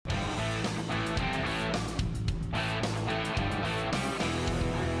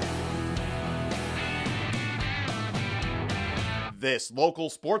This local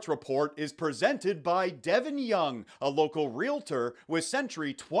sports report is presented by Devon Young, a local realtor with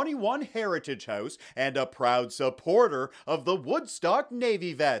Century 21 Heritage House and a proud supporter of the Woodstock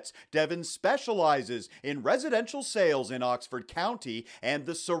Navy Vets. Devon specializes in residential sales in Oxford County and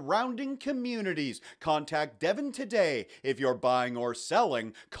the surrounding communities. Contact Devon today. If you're buying or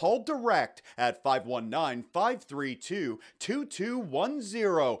selling, call direct at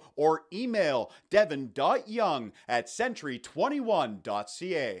 519-532-2210 or email devon.young@century21.ca.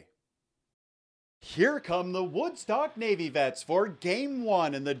 Here come the Woodstock Navy Vets for Game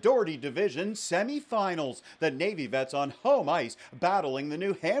 1 in the Doherty Division semifinals. The Navy Vets on home ice battling the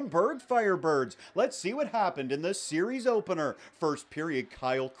new Hamburg Firebirds. Let's see what happened in the series opener. First period,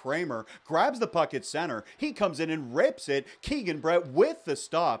 Kyle Kramer grabs the puck at center. He comes in and rips it. Keegan Brett with the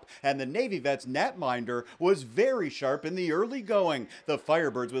stop, and the Navy Vets netminder was very sharp in the early going. The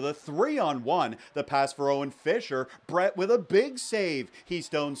Firebirds with a 3-on-1. The pass for Owen Fisher. Brett with a big save. He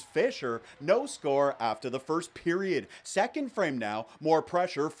stones Fisher. No score after the first period. Second frame now, more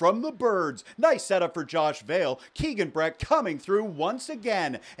pressure from the Birds. Nice setup for Josh Vale. Keegan Brett coming through once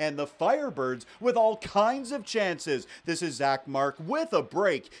again, and the Firebirds with all kinds of chances. This is Zach Mark with a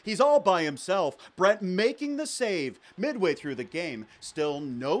break. He's all by himself. Brett making the save. Midway through the game, still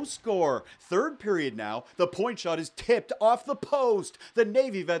no score. Third period now, the point shot is tipped off the post. The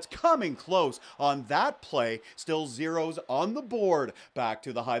Navy Vets coming close on that play. Still zeros on the board. Back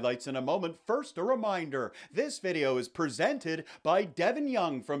to the highlights in a moment. First, a reminder, this video is presented by Devon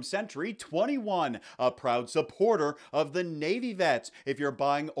Young from Century 21, a proud supporter of the Navy Vets. If you're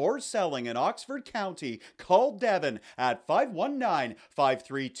buying or selling in Oxford County, call Devon at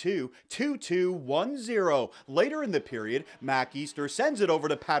 519-532-2210. Later in the period, Mac Easter sends it over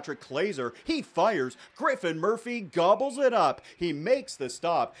to Patrick Glazer. He fires. Griffin Murphy gobbles it up. He makes the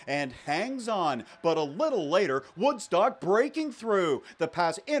stop and hangs on. But a little later, Woodstock breaking through. The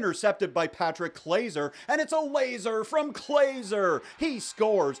pass intercepted by Patrick Glazer, and it's a laser from Glazer. He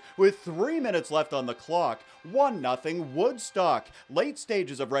scores with 3 minutes left on the clock. 1-0 Woodstock. Late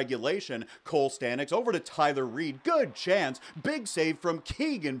stages of regulation. Cole Stanix over to Tyler Reed. Good chance. Big save from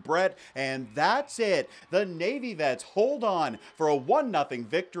Keegan Brett, and that's it. The Navy Vets hold on for a 1-0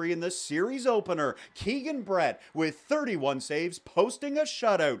 victory in the series opener. Keegan Brett with 31 saves, posting a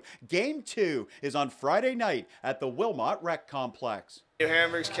shutout. Game 2 is on Friday night at the Wilmot Rec Complex.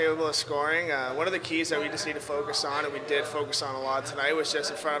 Hamburg's capable of scoring. One of the keys that we just need to focus on, and we did focus on a lot tonight, was just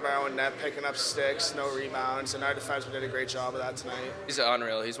in front of our own net, picking up sticks, no rebounds, and our defensemen did a great job of that tonight. He's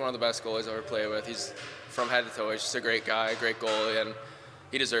unreal. He's one of the best goalies I've ever played with. He's from head to toe. He's just a great guy, great goalie, and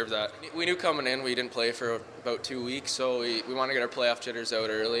he deserved that. We knew coming in we didn't play for about 2 weeks, so we want to get our playoff jitters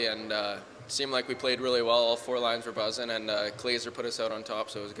out early, and seemed like we played really well. All 4 lines were buzzing, and Glazer put us out on top,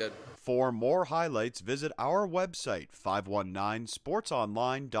 so it was good. For more highlights, visit our website,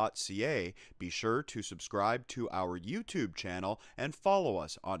 519sportsonline.ca. Be sure to subscribe to our YouTube channel and follow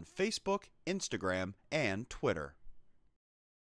us on Facebook, Instagram, and Twitter.